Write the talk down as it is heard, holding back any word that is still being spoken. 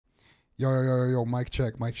Yo, mic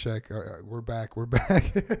check, mic check. We're back, we're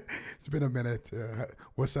back. It's been a minute.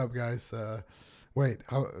 What's up, guys? Wait,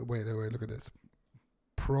 look at this.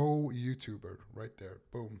 Pro YouTuber right there.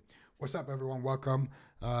 Boom. What's up, everyone? Welcome.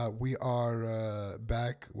 We are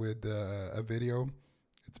back with a video.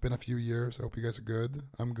 It's been a few years. I hope you guys are good.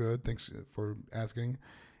 I'm good. Thanks for asking.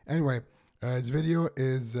 Anyway, this video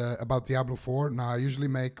is about Diablo 4. Now, I usually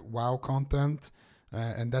make WoW content,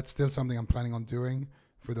 and that's still something I'm planning on doing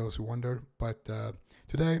for those who wonder. But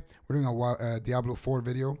today, we're doing a Diablo 4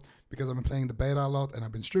 video because I've been playing the beta a lot and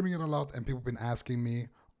I've been streaming it a lot, and people have been asking me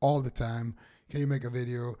all the time, can you make a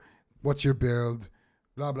video? What's your build?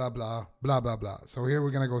 Blah, blah, blah, blah, blah, blah. So here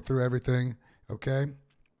we're going to go through everything, okay?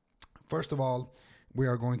 First of all, we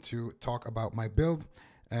are going to talk about my build,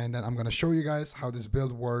 and then I'm going to show you guys how this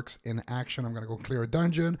build works in action. I'm going to go clear a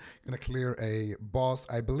dungeon, going to clear a boss.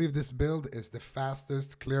 I believe this build is the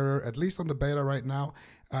fastest clearer, at least on the beta right now.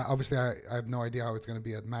 Obviously, I have no idea how it's going to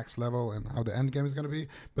be at max level and how the end game is going to be,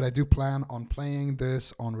 but I do plan on playing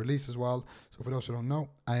this on release as well. So for those who don't know,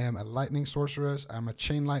 I am a lightning sorceress. I'm a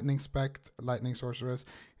chain lightning spect lightning sorceress,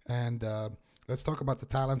 and let's talk about the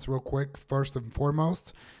talents real quick, first and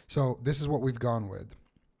foremost. So this is what we've gone with.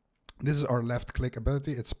 This is our left click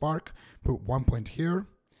ability. It's Spark. Put 1 point here,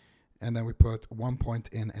 and then we put 1 point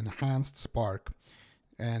in Enhanced Spark.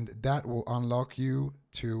 And that will unlock you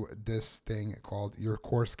to this thing called your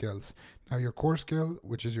core skills. Now, your core skill,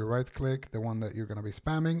 which is your right click, the one that you're going to be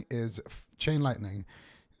spamming, is Chain Lightning.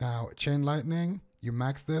 Now, Chain Lightning, you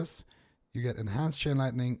max this, you get Enhanced Chain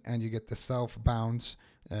Lightning, and you get the self-bounce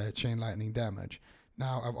Chain Lightning damage.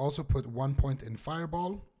 Now, I've also put 1 point in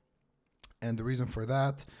Fireball. And the reason for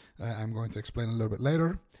that, I'm going to explain a little bit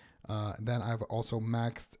later. Then I've also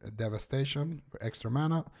maxed Devastation for extra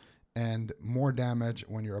mana and more damage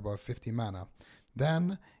when you're above 50 mana.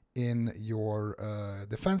 Then in your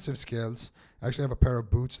defensive skills, I actually have a pair of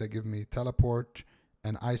boots that give me teleport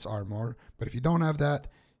and ice armor. But if you don't have that,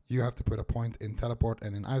 you have to put a point in teleport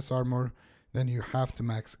and in ice armor. Then you have to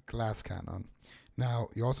max glass cannon. Now,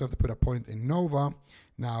 you also have to put a point in Nova.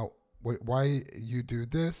 Now, why you do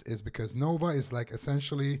this is because Nova is like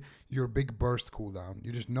essentially your big burst cooldown.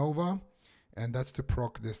 You just Nova, and that's to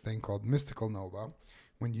proc this thing called Mystical Nova.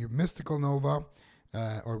 When you Mystical Nova,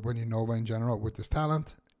 or when you Nova in general with this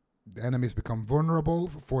talent, the enemies become vulnerable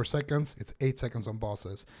for 4 seconds. It's 8 seconds on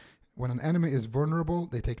bosses. When an enemy is vulnerable,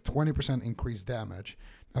 they take 20% increased damage.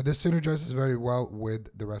 Now, this synergizes very well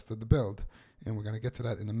with the rest of the build, and we're going to get to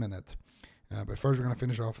that in a minute. But first, we're going to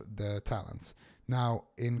finish off the talents. Now,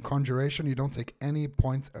 in Conjuration, you don't take any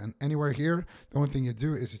points anywhere here. The only thing you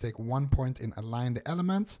do is you take 1 point in Aligned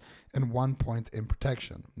Elements and 1 point in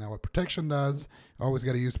Protection. Now, what Protection does, always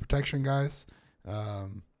got to use Protection, guys.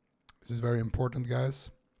 This is very important, guys.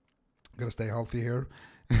 Got to stay healthy here.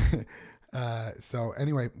 So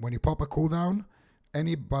anyway, when you pop a cooldown,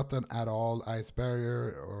 any button at all, Ice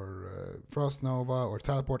Barrier or Frost Nova or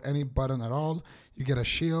Teleport, any button at all, you get a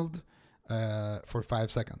shield for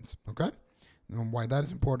 5 seconds, okay? And why that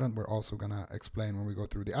is important, we're also going to explain when we go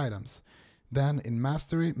through the items. Then in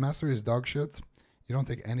Mastery, Mastery is dog shit. You don't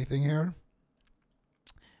take anything here.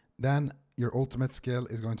 Then your ultimate skill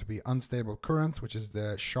is going to be Unstable Current, which is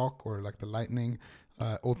the shock or like the lightning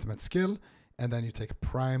ultimate skill. And then you take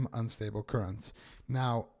Prime Unstable Current.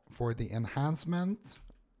 Now, for the enhancement,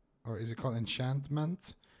 or is it called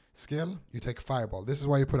enchantment skill, you take Fireball. This is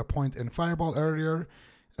why you put a point in Fireball earlier,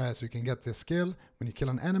 so you can get this skill. When you kill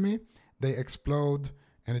an enemy, they explode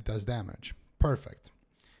and it does damage. Perfect.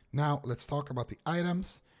 Now let's talk about the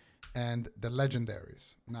items and the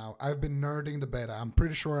legendaries. Now, I've been nerding the beta. I'm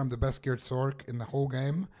pretty sure I'm the best geared Sorc in the whole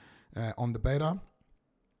game on the beta.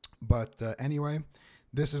 But anyway,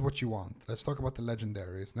 this is what you want. Let's talk about the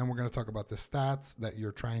legendaries. Then we're going to talk about the stats that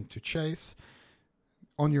you're trying to chase.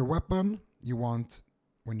 On your weapon, you want,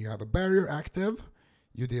 when you have a barrier active,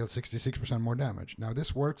 you deal 66% more damage. Now,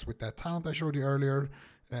 this works with that talent I showed you earlier.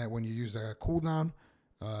 When you use a cooldown,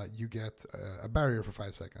 you get a barrier for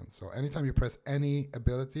 5 seconds. So anytime you press any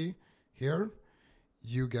ability here,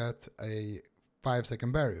 you get a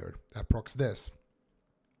 5-second barrier that procs this.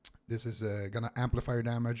 This is going to amplify your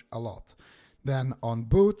damage a lot. Then on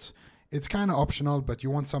boots, it's kind of optional, but you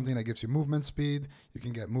want something that gives you movement speed. You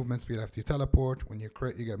can get movement speed after you teleport. When you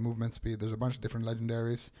crit, you get movement speed. There's a bunch of different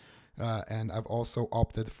legendaries. And I've also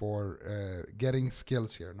opted for getting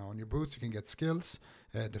skills here. Now, on your boots, you can get skills.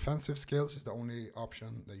 Defensive skills is the only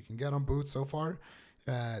option that you can get on boots so far.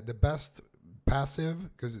 The best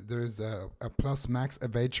passive, because there's a plus max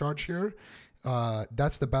evade charge here.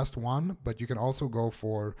 That's the best one, but you can also go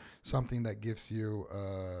for something that gives you,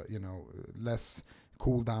 less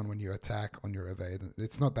cooldown when you attack on your evade.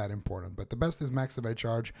 It's not that important, but the best is max evade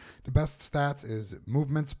charge. The best stats is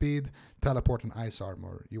movement speed, teleport, and ice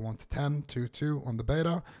armor. You want 10, 2, 2 on the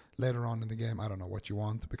beta. Later on in the game, I don't know what you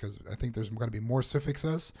want, because I think there's going to be more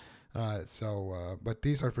suffixes. But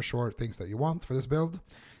these are for sure things that you want for this build.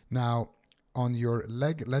 Now, on your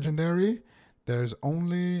legendary, there's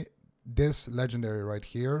only this legendary right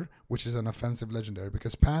here, which is an offensive legendary,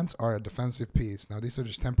 because pants are a defensive piece. Now, these are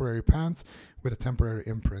just temporary pants with a temporary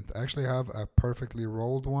imprint. I actually have a perfectly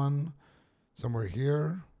rolled one somewhere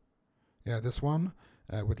here. Yeah, this one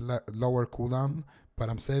with lower cooldown, but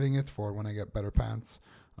I'm saving it for when I get better pants.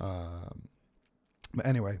 But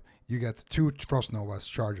anyway, you get 2 Frost Novas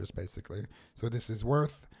charges, basically. So this is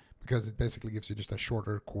worth, because it basically gives you just a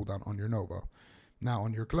shorter cooldown on your Nova. Now,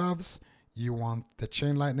 on your gloves, you want the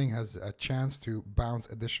Chain Lightning has a chance to bounce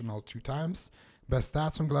additional 2 times. Best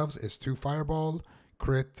stats on gloves is 2 Fireball,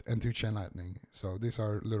 Crit, and 2 Chain Lightning. So these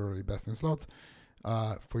are literally best in slot.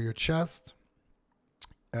 For your chest,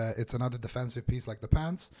 it's another defensive piece like the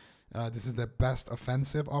pants. This is the best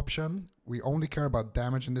offensive option. We only care about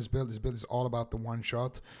damage in this build. This build is all about the one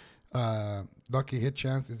shot. Lucky hit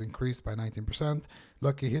chance is increased by 19%.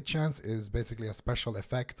 Lucky hit chance is basically a special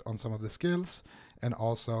effect on some of the skills, and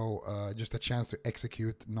also just a chance to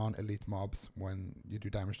execute non-elite mobs when you do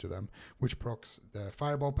damage to them, which procs the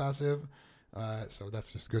Fireball passive. So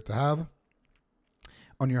that's just good to have.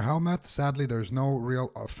 On your helmet, sadly, there's no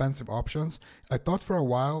real offensive options. I thought for a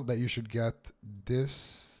while that you should get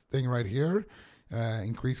this thing right here.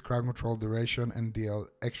 Increase crowd control duration and deal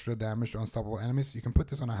extra damage to unstoppable enemies. You can put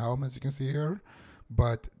this on a helm, as you can see here,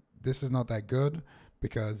 but this is not that good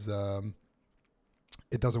because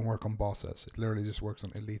it doesn't work on bosses. It literally just works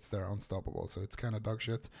on elites that are unstoppable, so it's kind of dog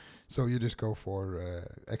shit. So you just go for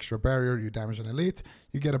extra barrier, you damage an elite,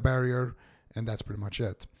 you get a barrier, and that's pretty much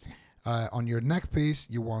it. On your neck piece,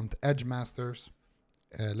 you want Edge Masters,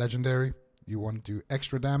 legendary. You want to do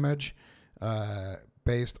extra damage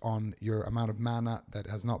based on your amount of mana that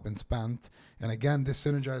has not been spent. And again, this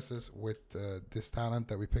synergizes with this talent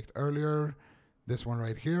that we picked earlier, this one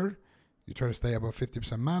right here. You try to stay above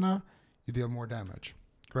 50% mana, you deal more damage.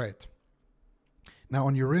 Great. Now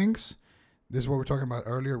on your rings, this is what we we're talking about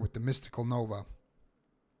earlier with the Mystical Nova.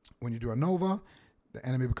 When you do a Nova, the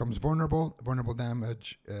enemy becomes vulnerable. Vulnerable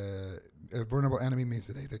damage, a vulnerable enemy means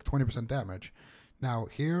that they take 20% damage. Now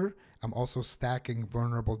here, I'm also stacking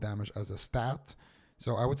vulnerable damage as a stat.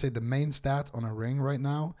 So I would say the main stat on a ring right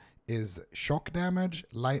now is shock damage,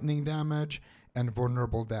 lightning damage, and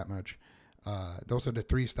vulnerable damage. Those are the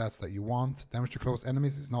 3 stats that you want. Damage to close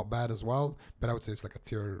enemies is not bad as well, but I would say it's like a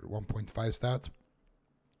tier 1.5 stat.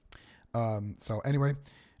 So anyway,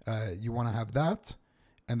 you want to have that,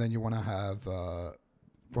 and then you want to have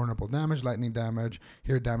vulnerable damage, lightning damage.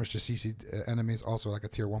 Here, damage to CC enemies, also like a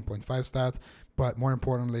tier 1.5 stat. But more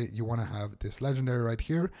importantly, you want to have this legendary right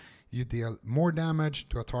here. You deal more damage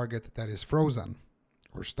to a target that is frozen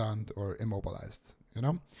or stunned or immobilized, you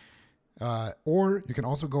know? Or you can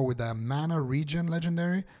also go with the mana regen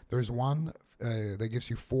legendary. There's one that gives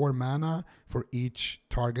you 4 mana for each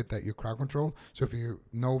target that you crowd control. So if you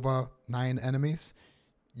Nova 9 enemies,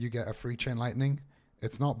 you get a free Chain Lightning.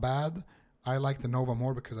 It's not bad. I like the Nova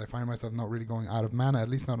more because I find myself not really going out of mana, at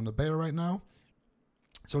least not on the beta right now.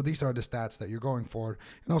 So these are the stats that you're going for,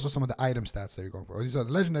 and also some of the item stats that you're going for. These are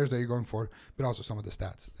the legendaries that you're going for, but also some of the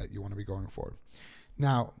stats that you want to be going for.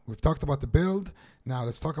 Now, we've talked about the build. Now,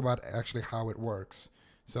 let's talk about actually how it works.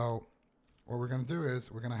 So what we're going to do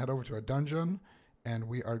is we're going to head over to a dungeon, and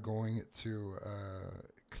we are going to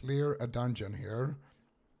clear a dungeon here,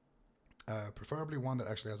 preferably one that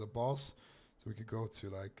actually has a boss. So we could go to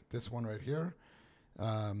like this one right here.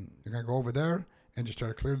 You're going to go over there and just try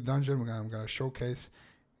to clear the dungeon. I'm going to showcase,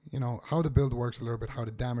 you know, how the build works a little bit, how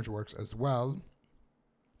the damage works as well.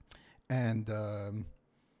 And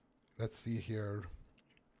let's see here.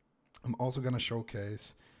 I'm also going to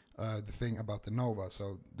showcase the thing about the Nova.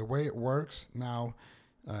 So the way it works now,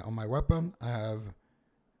 on my weapon, I have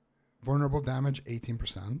vulnerable damage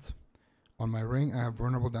 18%. On my ring, I have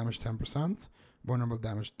vulnerable damage 10%. Vulnerable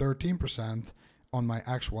damage 13%. On my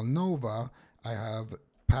actual Nova, I have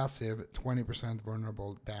passive 20%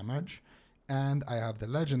 vulnerable damage. And I have the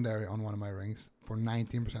legendary on one of my rings for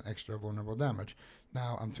 19% extra vulnerable damage.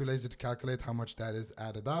 Now, I'm too lazy to calculate how much that is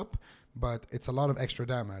added up, but it's a lot of extra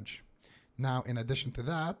damage. Now, in addition to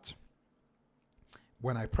that,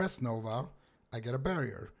 when I press Nova, I get a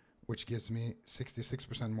barrier, which gives me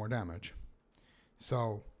 66% more damage.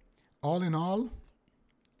 So, all in all,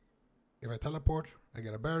 if I teleport, I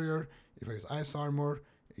get a barrier. If I use ice armor,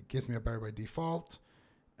 it gives me a barrier by default.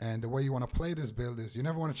 And the way you want to play this build is you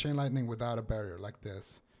never want to chain lightning without a barrier like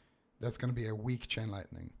this. That's going to be a weak chain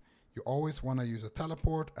lightning. You always want to use a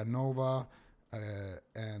teleport, a nova,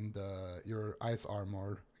 and your ice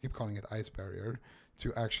armor. I keep calling it ice barrier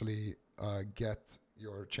to actually get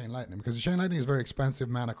your chain lightning, because the chain lightning is very expensive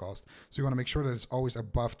mana cost. So you want to make sure that it's always a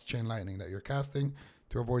buffed chain lightning that you're casting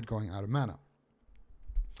to avoid going out of mana.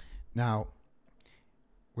 Now,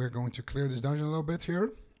 we're going to clear this dungeon a little bit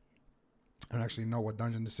here. I don't actually know what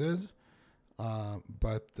dungeon this is,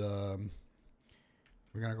 but we're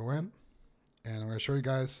going to go in, and I'm going to show you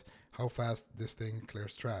guys how fast this thing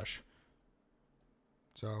clears trash.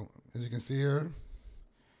 So, as you can see here,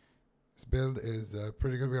 this build is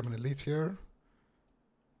pretty good. We have an elite here.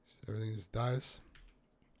 So everything just dies.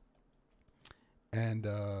 And,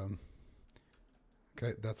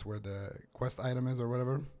 okay, that's where the quest item is or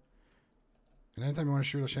whatever. And anytime you want to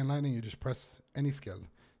shoot a chain lightning, you just press any skill.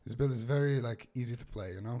 This build is very easy to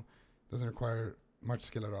play, you know? Doesn't require much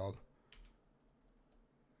skill at all.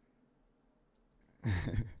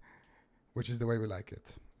 Which is the way we like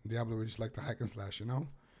it. In Diablo, we just like to hack and slash, you know?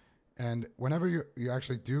 And whenever you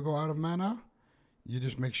actually do go out of mana, you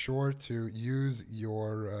just make sure to use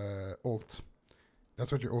your ult.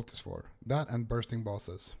 That's what your ult is for. That and bursting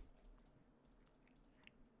bosses.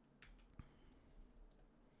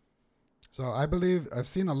 So I believe I've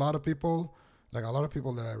seen a lot of people, a lot of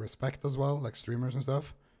people that I respect as well, like streamers and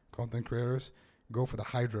stuff, content creators, go for the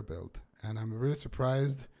Hydra build. And I'm really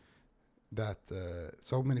surprised that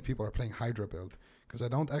so many people are playing Hydra build, because I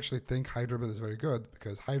don't actually think Hydra build is very good,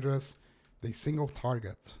 because Hydras, they single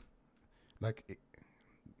target.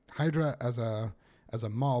 Hydra as a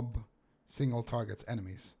mob single targets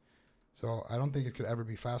enemies. So I don't think it could ever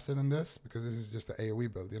be faster than this, because this is just an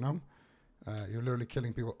AoE build, you know? You're literally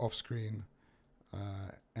killing people off screen.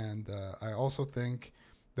 And I also think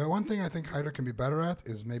the one thing I think Hydra can be better at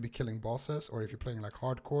is maybe killing bosses, or if you're playing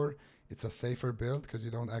hardcore, it's a safer build because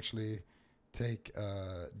you don't actually take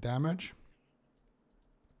damage.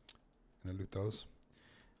 And I loot those.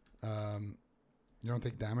 You don't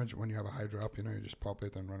take damage when you have a Hydra up, you know, you just pop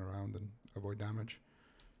it and run around and avoid damage.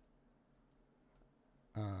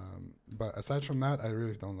 But aside from that, I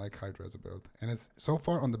really don't like Hydra as a build. And it's so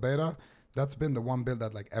far on the beta, that's been the one build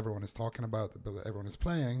that everyone is talking about, the build that everyone is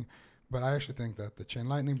playing. But I actually think that the Chain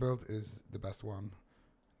Lightning build is the best one.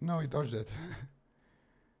 No, he dodged it.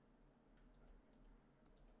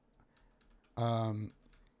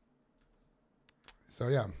 So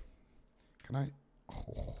yeah, can I?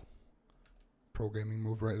 Oh, pro gaming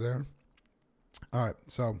move right there. All right,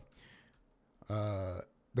 so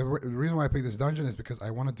the reason why I picked this dungeon is because I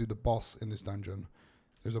want to do the boss in this dungeon.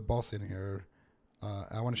 There's a boss in here.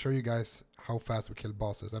 I want to show you guys how fast we kill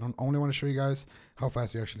bosses. I don't only want to show you guys how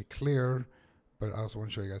fast you actually clear, but I also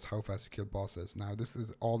want to show you guys how fast you kill bosses. Now, this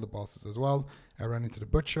is all the bosses as well. I ran into the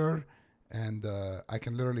Butcher, and I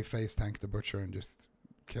can literally face tank the Butcher and just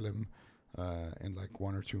kill him in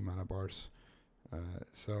 1 or 2 mana bars.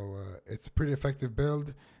 So it's a pretty effective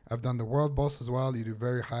build. I've done the world boss as well. You do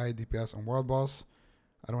very high DPS on world boss.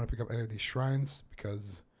 I don't want to pick up any of these shrines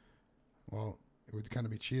because, well, it would kind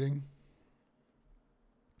of be cheating.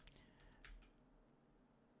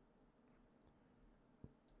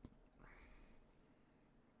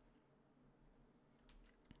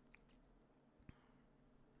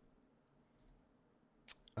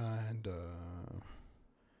 And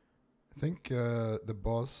I think the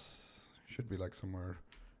boss should be somewhere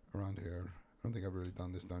around here. I don't think I've really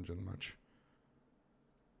done this dungeon much.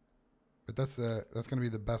 But that's going to be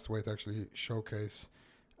the best way to actually showcase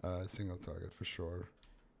single target for sure.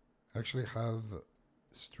 I actually have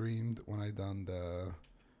streamed when I done the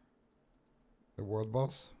world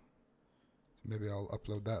boss. So maybe I'll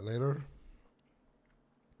upload that later.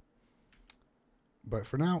 But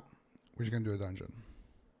for now, we're just going to do a dungeon.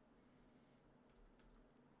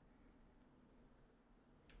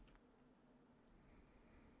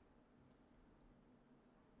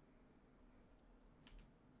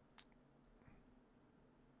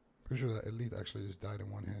 Pretty sure that elite actually just died in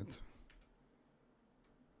 1 hit.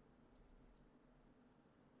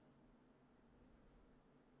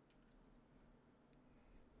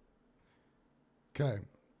 Okay,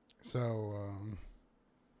 so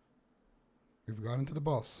we've got into the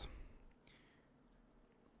boss.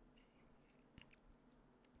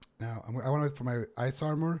 Now I want to wait for my ice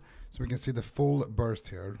armor so we can see the full burst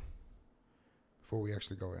here before we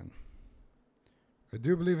actually go in. I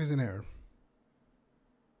do believe he's in here.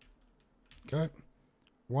 Okay,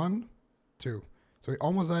 1, 2. So he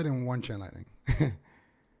almost died in 1 chain lightning.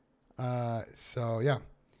 So yeah,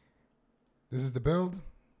 this is the build.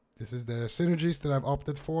 This is the synergies that I've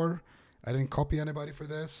opted for. I didn't copy anybody for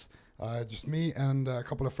this. Just me and a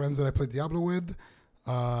couple of friends that I played Diablo with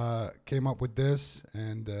came up with this,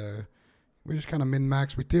 and we just kind of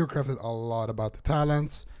min-maxed. We theorycrafted a lot about the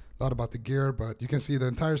talents, a lot about the gear, but you can see the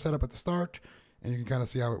entire setup at the start, and you can kind of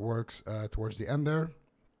see how it works towards the end there.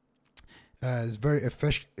 It's very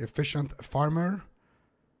efficient farmer.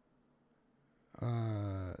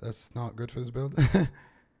 That's not good for this build.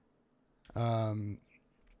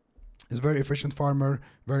 It's very efficient farmer,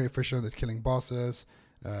 very efficient at killing bosses,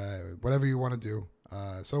 whatever you want to do.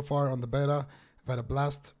 So far on the beta, I've had a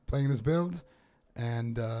blast playing this build,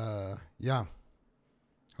 and yeah,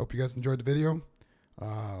 hope you guys enjoyed the video.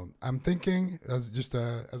 I'm thinking, as just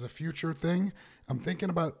as a future thing, I'm thinking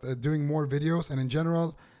about doing more videos, and in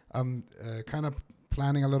general, I'm kind of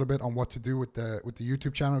planning a little bit on what to do with the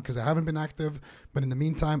YouTube channel, because I haven't been active. But in the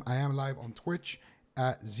meantime, I am live on Twitch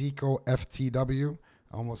at Ziqo FTW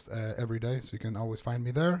almost every day, so you can always find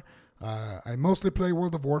me there. I mostly play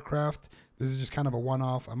World of Warcraft. This is just kind of a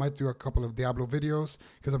one-off. I might do a couple of Diablo videos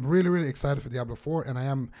because I'm really excited for Diablo 4, and I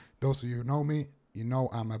am, those of you who know me, you know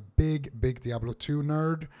I'm a big Diablo 2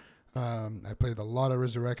 nerd. I played a lot of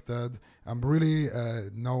Resurrected. I'm really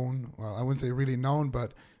known, well, I wouldn't say really known,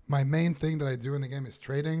 but my main thing that I do in the game is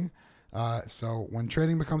trading. So when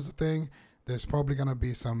trading becomes a thing, there's probably going to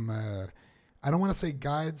be some, I don't want to say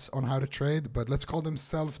guides on how to trade, but let's call them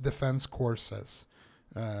self-defense courses,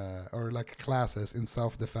 or like classes in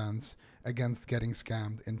self-defense against getting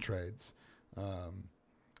scammed in trades.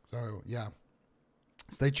 So yeah,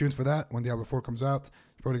 stay tuned for that. When Diablo 4 comes out,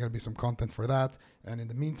 there's probably going to be some content for that. And in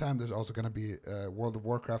the meantime, there's also going to be World of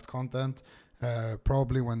Warcraft content,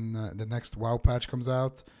 probably when the next WoW patch comes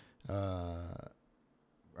out.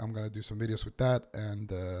 I'm going to do some videos with that.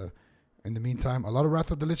 And in the meantime, a lot of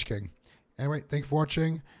Wrath of the Lich King. Anyway, thanks for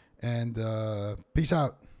watching, and peace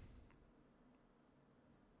out.